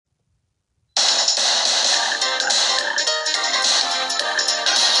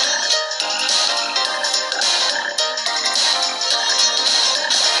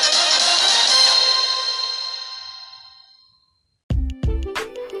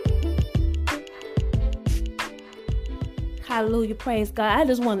Hallelujah. Praise God. I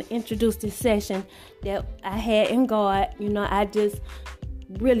just want to introduce this session that I had in God. I just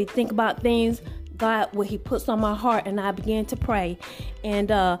really think about things, God, what he puts on my heart, and I began to pray. And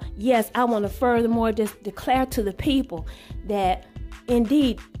yes, I want to furthermore just declare to the people that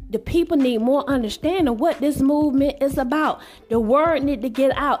indeed the people need more understanding what this movement is about. The word need to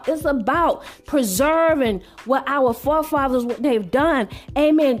get out. It's about preserving what our forefathers, what they've done.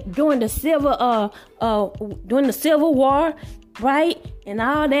 Amen. During the Civil War, right? And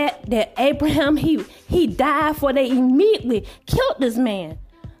all that Abraham, he died for. They immediately killed this man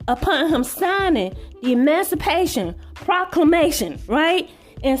upon him signing the Emancipation Proclamation, right?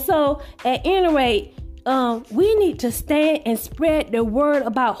 And so at any rate, we need to stand and spread the word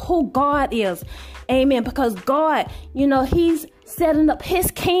about who God is. Amen. Because God, he's setting up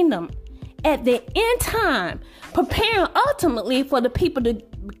his kingdom at the end time, preparing ultimately for the people to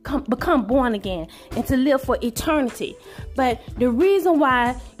become born again and to live for eternity. But the reason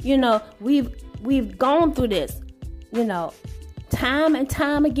why, we've gone through this, time and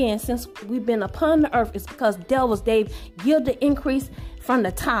time again since we've been upon the earth is because devils, they've yielded increase from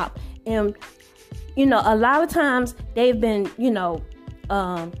the top. And a lot of times they've been,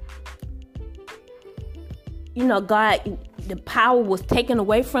 God, the power was taken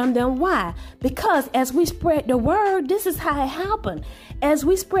away from them. Why? Because as we spread the word, this is how it happened. As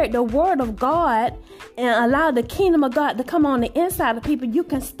we spread the word of God and allow the kingdom of God to come on the inside of people, you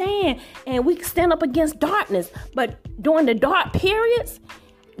can stand and we can stand up against darkness. But during the dark periods,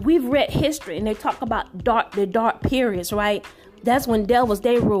 we've read history and they talk about the dark periods, right? That's when devils,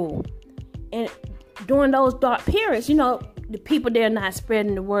 they rule. And during those dark periods, the people, they're not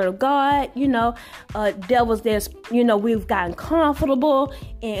spreading the word of God, devils, we've gotten comfortable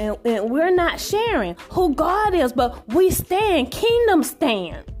and we're not sharing who God is, but we stand, kingdoms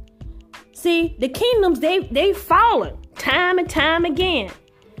stand. See, the kingdoms, they've fallen time and time again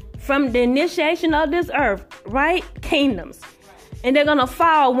from the initiation of this earth, right? Kingdoms. And they're going to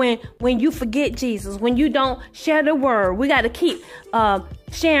fall when you forget Jesus, when you don't share the word. We got to keep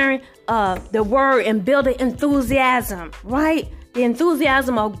sharing the word and building enthusiasm, right? The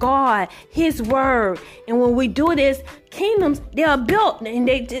enthusiasm of God, his word. And when we do this, kingdoms, they are built and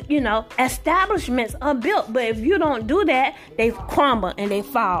establishments are built. But if you don't do that, they crumble and they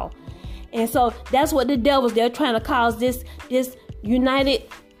fall. And so that's what the devils, they're trying to cause this United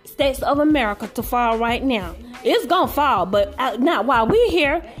States of America to fall right now. It's going to fall, but not while we're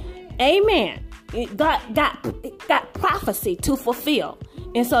here. Amen. God got prophecy to fulfill.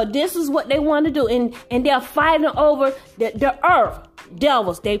 And so this is what they want to do. And they're fighting over the earth.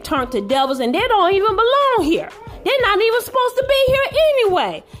 Devils. They've turned to devils and they don't even belong here. They're not even supposed to be here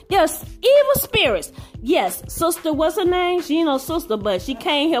anyway. They're evil spirits. Yes, sister, what's her name? She ain't no sister, but she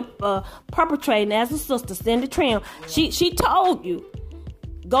came here perpetrating as a sister, Cindy Trim. She told you.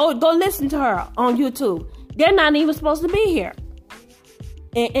 Go listen to her on YouTube. They're not even supposed to be here.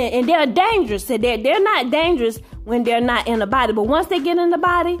 And they're dangerous. So they're not dangerous when they're not in the body. But once they get in the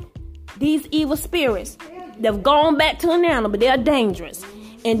body, these evil spirits, they've gone back to an animal, but they're dangerous.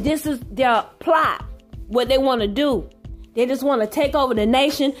 And this is their plot, what they want to do. They just want to take over the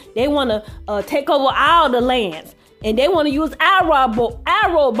nation. They want to take over all the lands. And they want to use our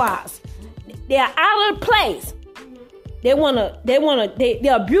robots. They're out of place. They're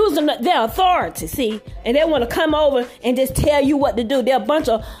abusing their authority, see, and they want to come over and just tell you what to do. They're a bunch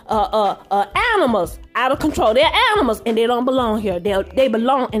of animals out of control. They're animals and they don't belong here. They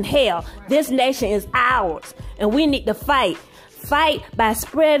belong in hell. This nation is ours and we need to fight. Fight by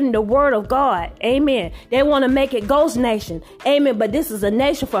spreading the word of God. Amen. They want to make it ghost nation. Amen. But this is a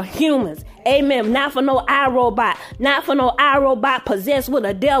nation for humans. Amen. Not for no iRobot. Not for no iRobot possessed with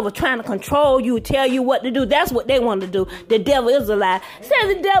a devil trying to control you, tell you what to do. That's what they want to do. The devil is a lie.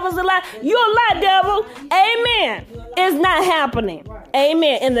 Say the devil's a lie. You're a lie, devil. Amen. It's not happening.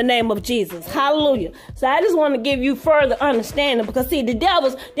 Amen. In the name of Jesus. Hallelujah. So I just want to give you further understanding because see, the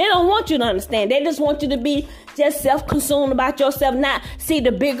devils, they don't want you to understand. They just want you to be just self-consumed about yourself, not see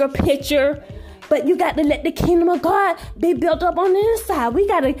the bigger picture. But you got to let the kingdom of God be built up on the inside. We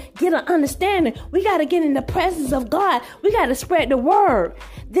got to get an understanding. We got to get in the presence of God. We got to spread the word.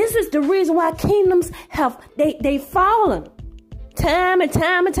 This is the reason why kingdoms they've fallen time and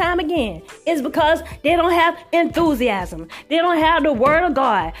time and time again. It's because they don't have enthusiasm. They don't have the word of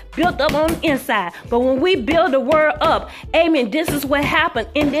God built up on the inside. But when we build the word up, amen, this is what happened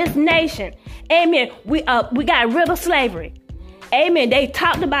in this nation. Amen. We got rid of slavery. Amen. They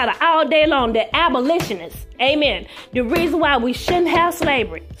talked about it all day long. The abolitionists. Amen. The reason why we shouldn't have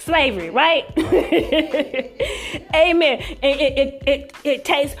slavery, right? Amen. It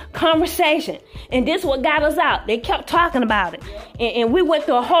takes conversation. And this is what got us out. They kept talking about it. And we went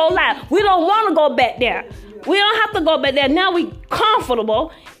through a whole lot. We don't want to go back there. We don't have to go back there. Now we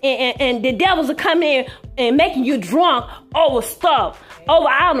comfortable. And the devils are coming in and making you drunk over stuff, over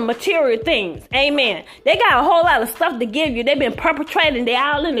all the material things. Amen. They got a whole lot of stuff to give you. They've been perpetrating. They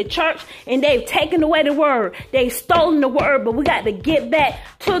all in the church and they've taken away the word. They've stolen the word, but we got to get back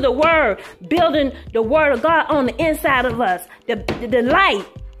to the word, building the word of God on the inside of us. The light,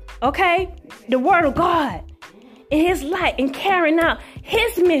 okay? The word of God and his light and carrying out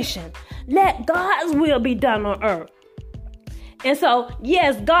his mission. Let God's will be done on earth. And so,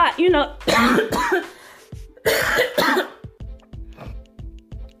 yes, God,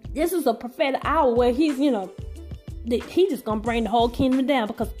 this is a prophetic hour where he's, he's just going to bring the whole kingdom down,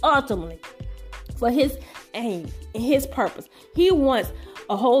 because ultimately, for his aim and his purpose, he wants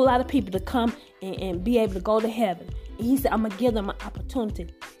a whole lot of people to come and be able to go to heaven. And he said, I'm going to give them an opportunity.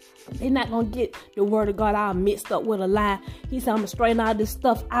 They're not going to get the word of God all mixed up with a lie. He said, I'm going to straighten all this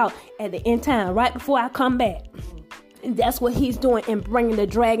stuff out at the end time, right before I come back. And that's what he's doing in bringing the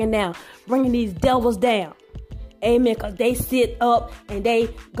dragon down, bringing these devils down. Amen. Because they sit up and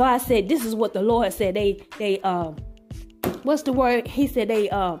God said, this is what the Lord said. What's the word? He said they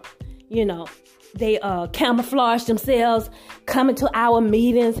camouflage themselves, coming to our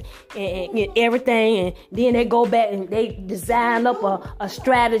meetings and everything. And then they go back and they design up a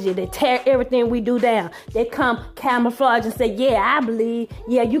strategy to tear everything we do down. They come camouflage and say, yeah, I believe.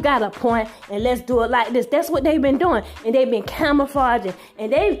 Yeah, you got a point. And let's do it like this. That's what they've been doing. And they've been camouflaging.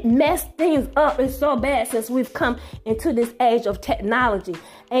 And they've messed things up. It's so bad since we've come into this age of technology.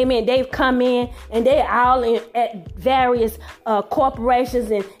 Amen. They've come in and they're all in at various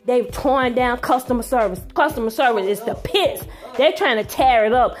corporations, and they've torn down customer service. Customer service is the pits. They're trying to tear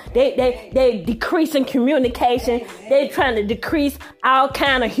it up. They decreasing communication. They're trying to decrease all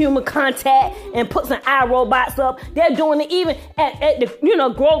kind of human contact and put some iRobots up. They're doing it even at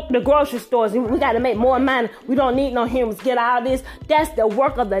the grocery stores. We got to make more money. We don't need no humans. Get all this. That's the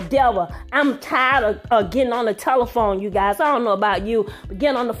work of the devil. I'm tired of getting on the telephone, you guys. I don't know about you, but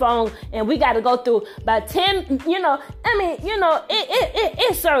getting on the phone and we got to go through about 10,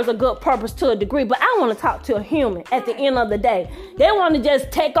 it serves a good purpose to a degree, but I want to talk to a human at the end of the day. They want to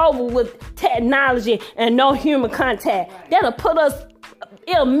just take over with technology and no human contact. That'll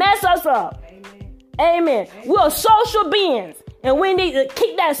it'll mess us up. Amen. We're social beings. And we need to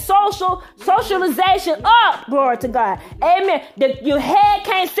keep that socialization up. Glory to God. Amen. Your head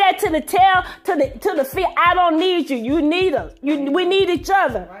can't set to the tail, to the feet. I don't need you. You need us. We need each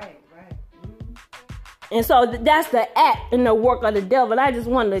other. Right. And so that's the act and the work of the devil. I just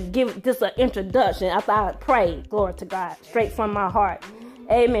wanted to give this an introduction after I prayed. Glory to God. Straight from my heart.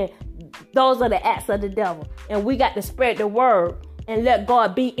 Amen. Those are the acts of the devil. And we got to spread the word and let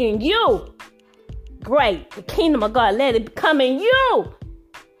God be in you. Great. The kingdom of God, let it come in you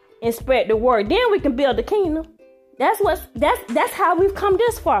and spread the word. Then we can build the kingdom. That's how we've come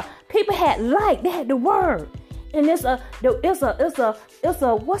this far. People had light, they had the word. And it's a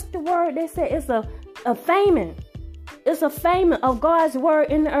what's the word they say? It's a famine. It's a famine of God's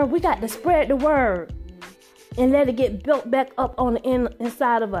word in the earth. We got to spread the word and let it get built back up on the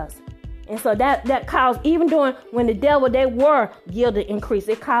inside of us. And so that caused, even during when the devil, they were yielded increase,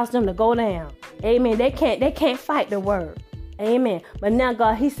 it caused them to go down. Amen. They can't fight the word. Amen. But now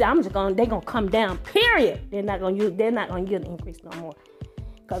God, he said, they're gonna come down, period. They're not gonna yield the increase no more.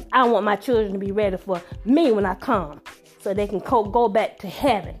 Because I want my children to be ready for me when I come, so they can go back to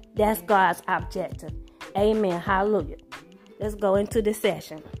heaven. That's God's objective. Amen. Hallelujah. Let's go into this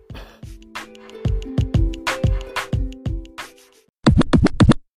session.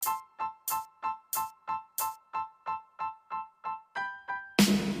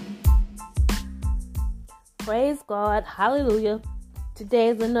 Praise God. Hallelujah. Today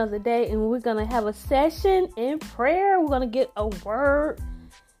is another day, and we're going to have a session in prayer. We're going to get a word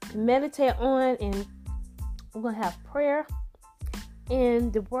to meditate on, and we're going to have prayer.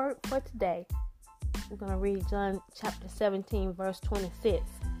 And the word for today, we're going to read John chapter 17, verse 26.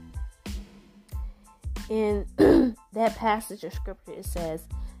 In that passage of scripture, it says,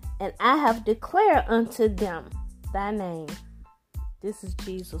 "And I have declared unto them thy name." This is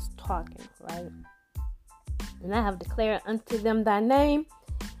Jesus talking, right? "And I have declared unto them thy name,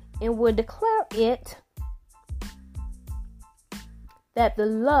 and will declare it, that the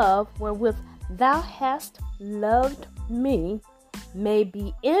love wherewith thou hast loved me may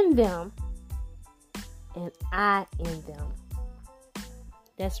be in them, and I in them."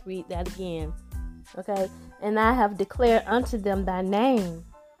 Let's read that again. Okay. And I have declared unto them thy name,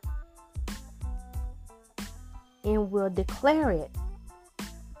 and will declare it,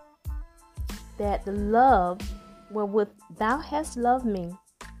 that the love wherewith thou hast loved me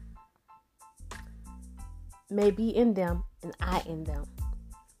may be in them, and I in them.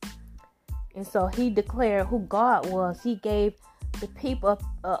 And so he declared who God was. He gave the people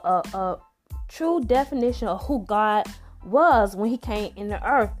a true definition of who God was when he came in the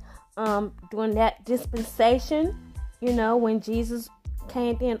earth. During that dispensation, when Jesus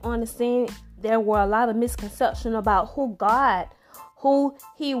came in on the scene, there were a lot of misconception about who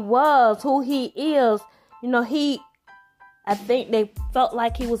he was, who he is. I think they felt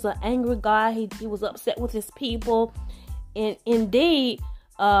like he was an angry God. He was upset with his people. And indeed,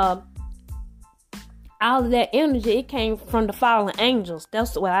 all of that energy, it came from the fallen angels.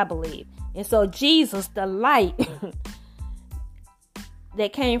 That's what I believe. And so Jesus, the light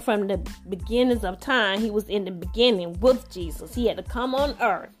that came from the beginnings of time, he was in the beginning with Jesus. He had to come on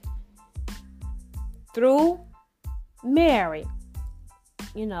earth through Mary,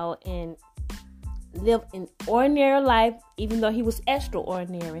 and live an ordinary life, even though he was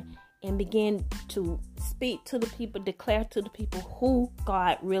extraordinary, and began to speak to the people, declare to the people who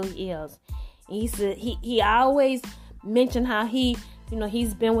God really is. And he said he always mentioned how he's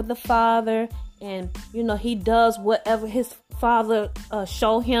been with the Father, and he does whatever his Father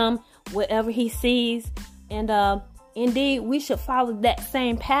show him, whatever he sees. And indeed, we should follow that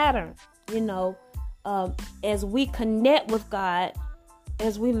same pattern. As we connect with God,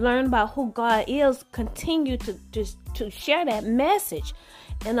 as we learn about who God is, continue to share that message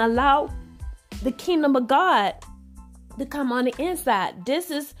and allow the kingdom of God to come on the inside.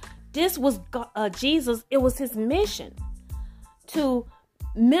 This was Jesus. It was his mission to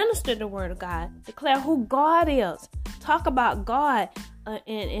minister the word of God, declare who God is, talk about God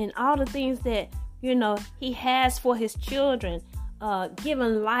and all the things that he has for his children.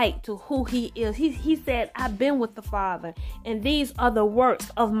 Giving light to who he is. He said, I've been with the Father, and these are the works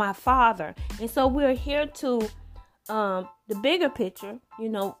of my Father. And so we're here to the bigger picture.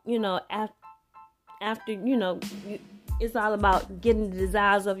 After it's all about getting the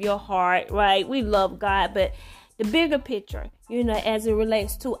desires of your heart, right? We love God, but the bigger picture, as it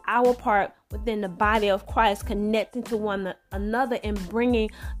relates to our part within the body of Christ, connecting to one another and bringing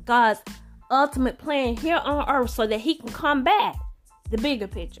God's ultimate plan here on earth so that he can come back. The bigger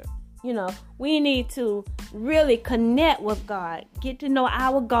picture, we need to really connect with God, get to know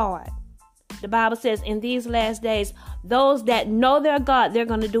our God. The Bible says in these last days, those that know their God, they're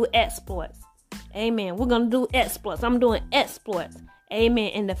going to do exploits. Amen. We're going to do exploits. I'm doing exploits.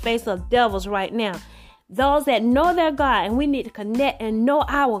 Amen. In the face of devils right now. Those that know their God, and we need to connect and know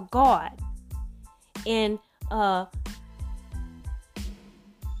our God. And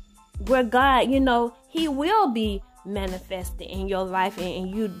where God, he will be manifested in your life,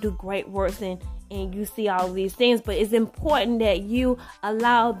 and you do great works, and you see all of these things. But it's important that you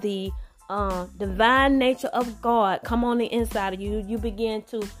allow the divine nature of God come on the inside of you. You begin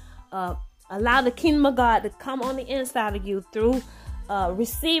to allow the kingdom of God to come on the inside of you through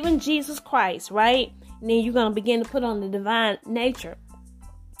receiving Jesus Christ, right? And then you're going to begin to put on the divine nature,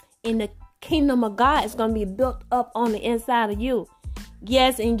 and the kingdom of God is going to be built up on the inside of you.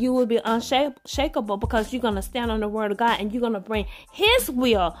 Yes, and you will be unshakable because you're going to stand on the word of God, and you're going to bring his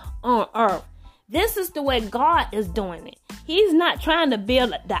will on earth. This is the way God is doing it. He's not trying to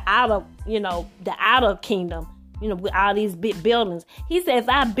build the outer kingdom, with all these big buildings. He said, if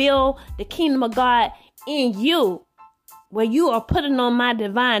I build the kingdom of God in you, where you are putting on my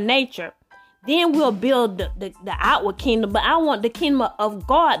divine nature, then we'll build the outward kingdom. But I want the kingdom of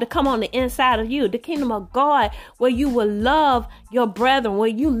God to come on the inside of you. The kingdom of God where you will love your brethren, where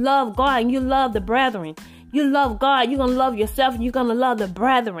you love God and you love the brethren. You love God, you're going to love yourself, and you're going to love the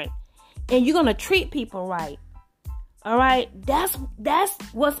brethren. And you're going to treat people right. All right? That's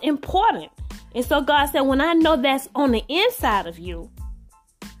what's important. And so God said, when I know that's on the inside of you,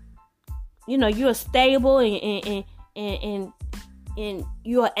 you're stable and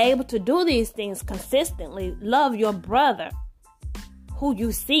you are able to do these things consistently. Love your brother who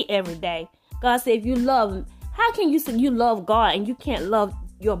you see every day. God said, if you love him, how can you say you love God and you can't love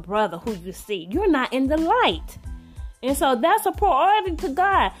your brother who you see? You're not in the light. And so that's a priority to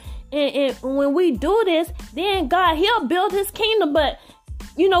God. And when we do this, then God, he'll build his kingdom. But,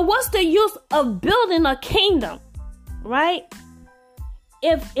 what's the use of building a kingdom, right?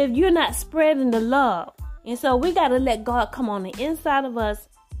 If you're not spreading the love. And so we got to let God come on the inside of us,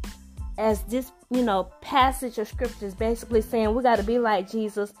 as this, passage of scripture is basically saying we got to be like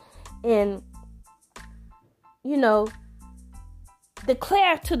Jesus and,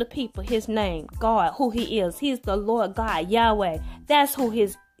 declare to the people his name, God, who he is. He's the Lord God, Yahweh. That's who he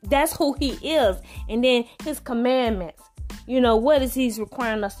is. And then his commandments. What is he's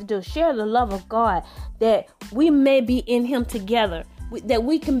requiring us to do? Share the love of God, that we may be in him together, that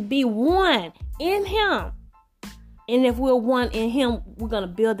we can be one in him. And if we're one in him, we're going to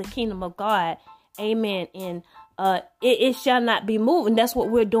build the kingdom of God. Amen. And it shall not be moved. And that's what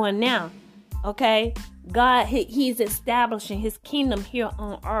we're doing now. Okay? God, he's establishing his kingdom here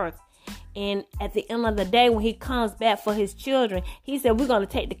on earth. And at the end of the day, when he comes back for his children, he said, we're going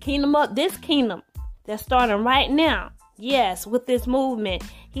to take the kingdom up. This kingdom that's starting right now. Yes, with this movement,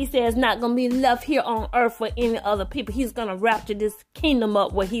 he says not going to be left here on earth for any other people. He's going to rapture this kingdom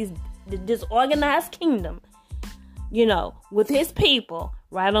up where he's this organized kingdom, with his people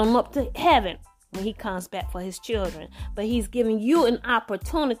right on up to heaven when he comes back for his children. But he's giving you an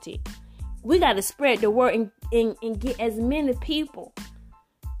opportunity. We got to spread the word and get as many people.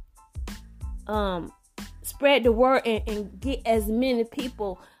 Spread the word and get as many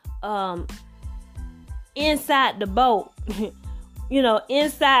people inside the boat,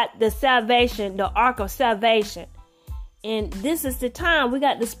 inside the salvation, the ark of salvation. And this is the time we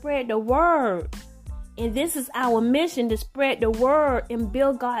got to spread the word. And this is our mission, to spread the word and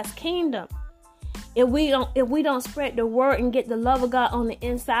build God's kingdom. If we don't spread the word and get the love of God on the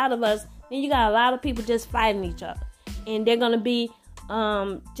inside of us, then you got a lot of people just fighting each other. And they're going to be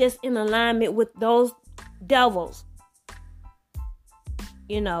just in alignment with those devils,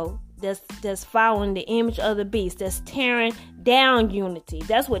 that's following the image of the beast, that's tearing down unity.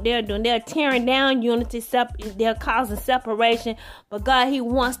 That's what they're doing. They're tearing down unity. They're causing separation. But God, he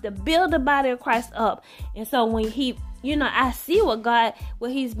wants to build the body of Christ up. And so when he, I see what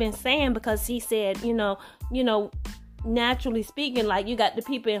he's been saying, because he said, naturally speaking, like you got the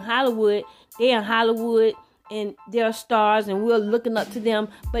people in Hollywood, they're in Hollywood and they're stars and we're looking up to them,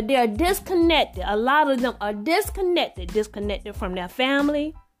 but they're disconnected. A lot of them are disconnected from their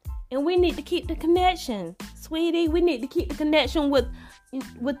family. And we need to keep the connection, sweetie. We need to keep the connection with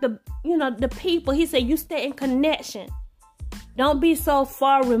the, the people. He said, you stay in connection. Don't be so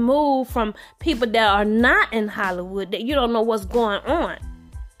far removed from people that are not in Hollywood that you don't know what's going on.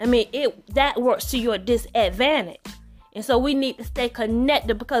 I mean, that works to your disadvantage. And so we need to stay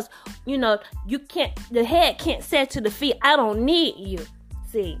connected, because, the head can't say to the feet, I don't need you.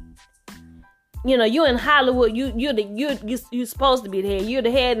 See, you in Hollywood, you're supposed to be the head. You're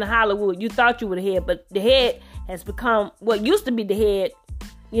the head in Hollywood. You thought you were the head, but the head has become what used to be the head,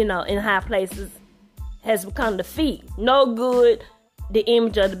 in high places, has become the feet. No good, the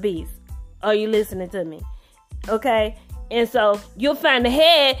image of the beast. Are you listening to me? Okay? And so you'll find the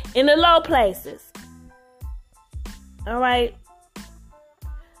head in the low places. All right?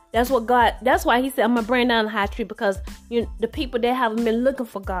 That's why he said, I'm going to bring down the high tree, because the people that haven't been looking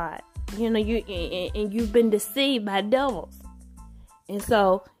for God. You've been deceived by devils. And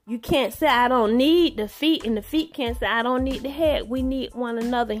so you can't say, I don't need the feet, and the feet can't say, I don't need the head. We need one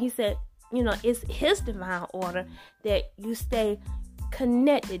another. He said, it's his divine order that you stay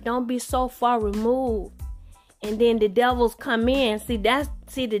connected. Don't be so far removed. And then the devils come in. See,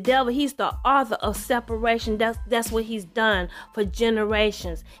 the devil, he's the author of separation. That's what he's done for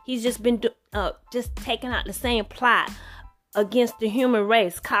generations. He's just been just taking out the same plot against the human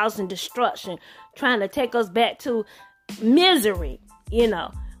race, causing destruction, trying to take us back to misery,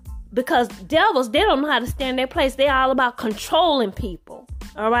 because devils, they don't know how to stand their place. They're all about controlling people.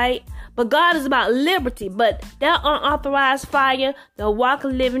 All right. But God is about liberty. But that unauthorized fire, the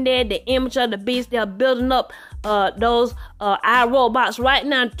walking living dead, the image of the beast, they're building up those iRobots right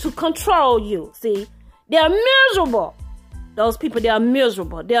now to control you. See, they're miserable. Those people, they are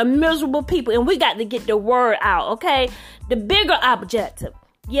miserable. They are miserable people. And we got to get the word out, okay? The bigger objective.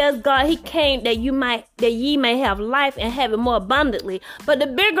 Yes, God, he came that ye may have life and have it more abundantly. But the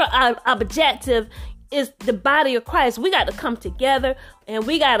bigger objective is the body of Christ. We got to come together and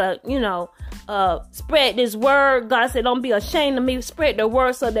we got to, spread this word. God said, don't be ashamed of me. Spread the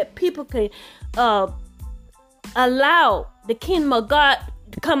word so that people can allow the kingdom of God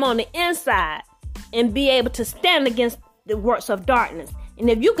to come on the inside and be able to stand against the works of darkness. And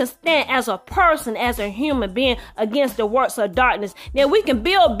if you can stand as a person, as a human being against the works of darkness, then we can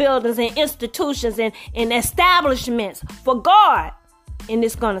build buildings and institutions and establishments for God. And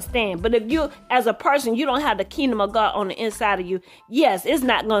it's going to stand. But if you, as a person, you don't have the kingdom of God on the inside of you, yes, it's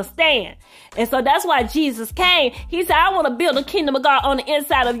not going to stand. And so that's why Jesus came. He said, I want to build the kingdom of God on the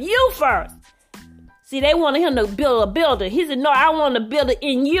inside of you first. See, they wanted him to build a building. He said, no, I want to build it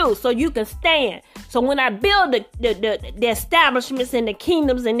in you so you can stand. So when I build the establishments and the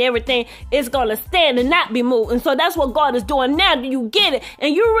kingdoms and everything, it's going to stand and not be moved. And so that's what God is doing now. Do you get it?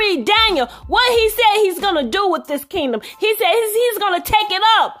 And you read Daniel, what he said he's going to do with this kingdom. He said he's going to take it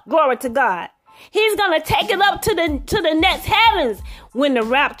up. Glory to God. He's going to take it up to the next heavens when the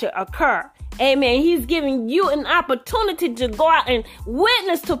rapture occurs. Amen. He's giving you an opportunity to go out and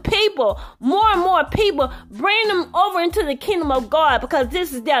witness to people, more and more people, bring them over into the kingdom of God, because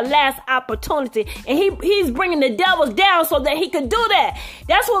this is their last opportunity. And he's bringing the devils down so that he could do that.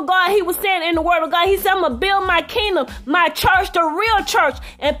 That's what God, he was saying in the word of God. He said, I'm going to build my kingdom, my church, the real church.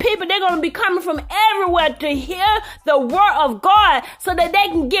 And people, they're going to be coming from everywhere to hear the word of God so that they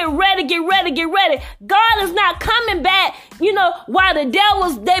can get ready. God is not coming back, while the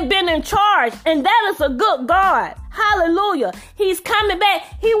devils, they've been in charge. And that is a good God. Hallelujah. He's coming back.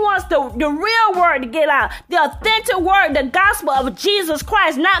 He wants the real word to get out. The authentic word, the gospel of Jesus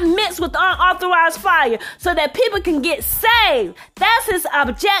Christ, not mixed with unauthorized fire, so that people can get saved. That's his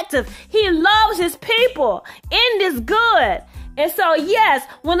objective. He loves his people. Isn't this good? And so, yes,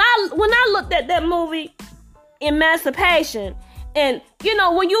 when I looked at that movie, Emancipation, and,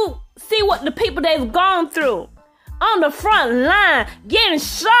 when you see what the people they've gone through on the front line, getting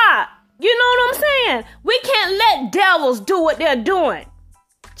shot, you know what I'm saying? We can't let devils do what they're doing.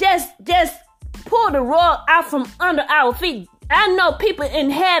 Just pull the rug out from under our feet. I know people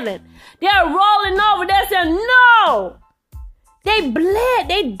in heaven, they're rolling over. They're saying, no. They bled.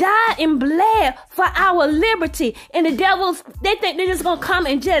 They died and bled for our liberty. And the devils, they think they're just going to come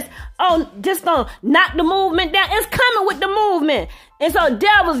and just going to knock the movement down. It's coming with the movement. And so,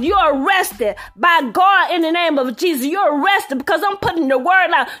 devils, you're arrested by God in the name of Jesus. You're arrested because I'm putting the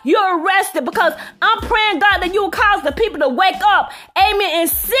word out. You're arrested because I'm praying, God, that you will cause the people to wake up, amen, and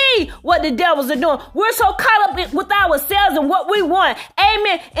see what the devils are doing. We're so caught up with ourselves and what we want,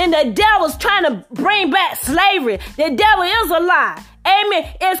 amen, and the devil's trying to bring back slavery. The devil is a lie.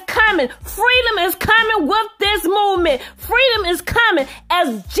 Amen. It's coming. Freedom is coming with this movement. Freedom is coming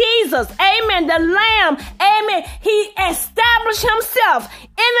as Jesus, amen, the Lamb, amen, he established himself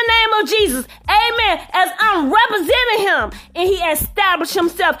in the name of Jesus, amen, as I'm representing him, and he established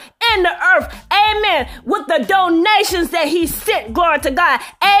himself in the earth, amen, with the donations that he sent, glory to God,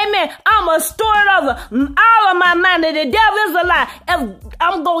 amen. I'm going to store it over all of my mind that the devil is a lie. If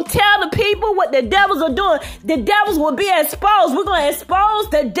I'm going to tell the people what the devils are doing, the devils will be exposed. We're going to expose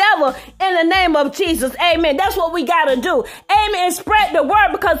the devil in the name of Jesus. Amen. That's what we got to do. Amen. And spread the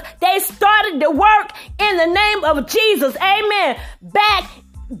word, because they started the work in the name of Jesus. Amen. Back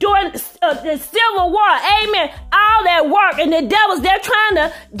during the Civil War. Amen. All that work, and the devils, they're trying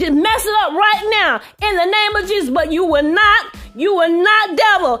to just mess it up right now in the name of Jesus. But you will not,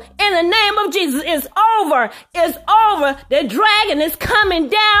 devil, in the name of Jesus. It's over. It's over. The dragon is coming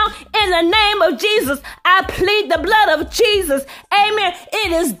down in the name of Jesus. I plead the blood of Jesus. Amen.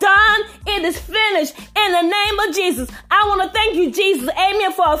 It is done. It is finished in the name of Jesus. I want to thank you, Jesus.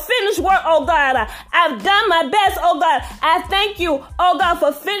 Amen. For a finished work, oh God. I've done my best, oh God. I thank you, oh God,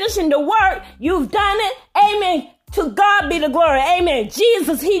 for finishing the work. You've done it. Amen. To God be the glory. Amen.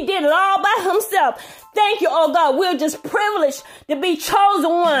 Jesus, he did it all by himself. Thank you, oh God. We're just privileged to be chosen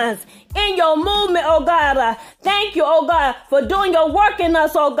ones in your movement, oh God. Thank you, oh God, for doing your work in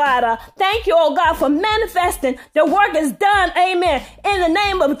us, oh God. Thank you, oh God, for manifesting. The work is done, amen, in the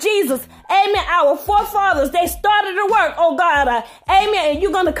name of Jesus. Amen. Our forefathers, they started the work, oh God. Amen. And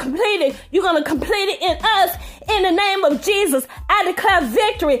you're going to complete it. You're going to complete it in us in the name of Jesus. I declare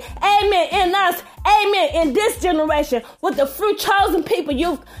victory, amen, in us. Amen. In this generation, with the few chosen people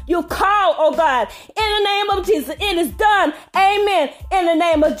you've called, oh God, in the name of Jesus, it is done. Amen. In the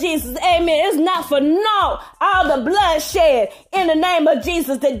name of Jesus. Amen. It's not for naught all the bloodshed in the name of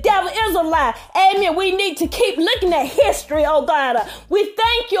Jesus. The devil is a lie. Amen. We need to keep looking at history, oh God. We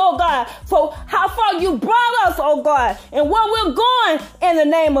thank you, oh God, for how far you brought us, oh God, and where we're going in the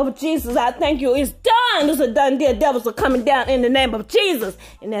name of Jesus. I thank you. It's done. It's a done deal. Devils are coming down in the name of Jesus.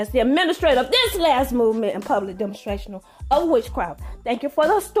 And as the administrator of this last movement and public demonstration of witchcraft, thank you for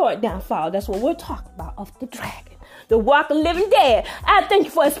the historic downfall. That's what we're talking about, of the dragon, the walking living dead. I thank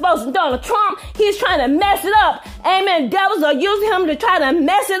you for exposing Donald Trump. He's trying to mess it up. Amen. Devils are using him to try to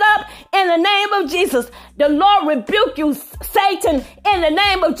mess it up in the name of Jesus. The Lord rebuke you, Satan, in the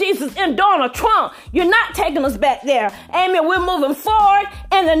name of Jesus, in Donald Trump. You're not taking us back there. Amen. We're moving forward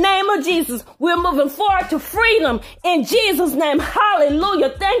in the name of Jesus. We're moving forward to freedom in Jesus' name. Hallelujah.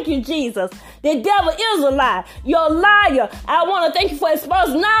 Thank you, Jesus. The devil is a lie. You're a liar. I want to thank you for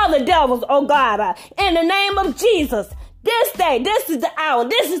exposing all the devils, oh God, in the name of Jesus. This day, this is the hour,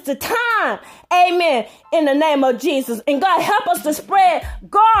 this is the time. Amen. In the name of Jesus. And God, help us to spread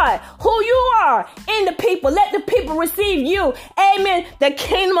God, who you are, in the people. Let the people receive you. Amen. The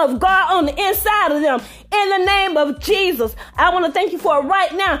kingdom of God on the inside of them. In the name of Jesus. I want to thank you for it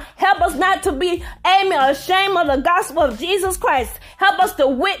right now. Help us not to be, amen, ashamed of the gospel of Jesus Christ. Help us to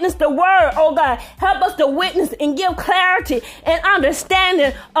witness the word, oh God. Help us to witness and give clarity and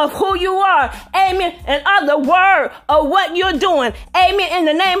understanding of who you are. Amen. And of the word of what you're doing. Amen. In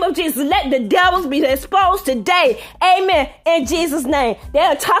the name of Jesus, let the devils be exposed today. Amen. In Jesus' name.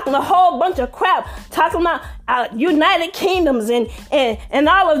 They're talking a whole bunch of crap, talking about United Kingdoms and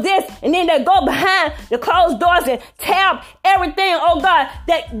all of this. And then they go behind the closed doors and tear up everything, oh God,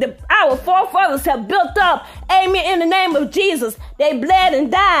 that our forefathers have built up. Amen. In the name of Jesus. They bled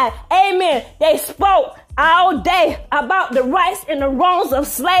and died. Amen. They spoke all day about the rights and the wrongs of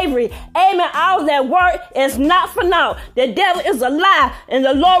slavery. Amen. All that word is not for naught. The devil is a lie, and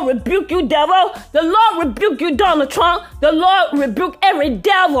the Lord rebuke you, devil. The Lord rebuke you, Donald Trump. The Lord rebuke every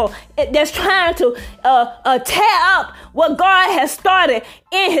devil that's trying to tear up what God has started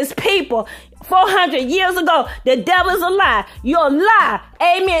in his people 400 years ago. The devil is a lie. You're a lie.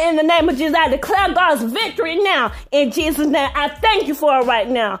 Amen. In the name of Jesus, I declare God's victory now. In Jesus' name, I thank you for it right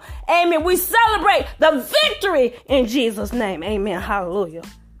now. Amen. We celebrate the victory in Jesus' name. Amen. Hallelujah.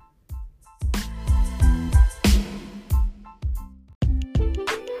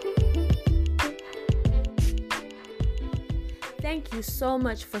 Thank you so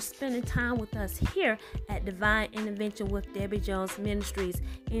much for spending time with us here at Divine Intervention with Debbie Jones Ministries.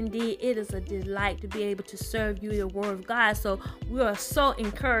 Indeed, it is a delight to be able to serve you the Word of God. So we are so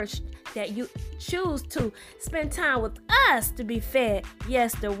encouraged that you choose to spend time with us to be fed,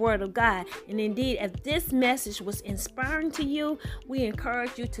 yes, the Word of God. And indeed, if this message was inspiring to you, we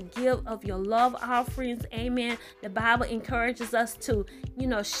encourage you to give of your love offerings. Amen. The Bible encourages us to,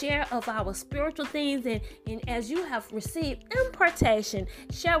 share of our spiritual things. And as you have received impartation,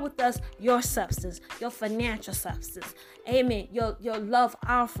 share with us your substance, your financial substance. Amen. Your love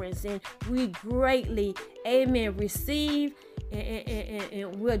offerings. And we greatly, amen, receive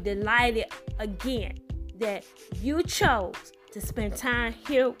and we're delighted again that you chose to spend time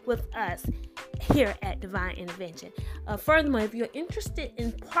here with us here at Divine Intervention. Furthermore, if you're interested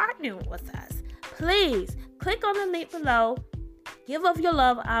in partnering with us, please click on the link below, give of your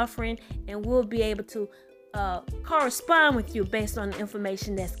love offering, and we'll be able to correspond with you based on the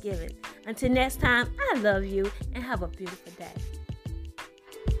information that's given. Until next time, I love you and have a beautiful day.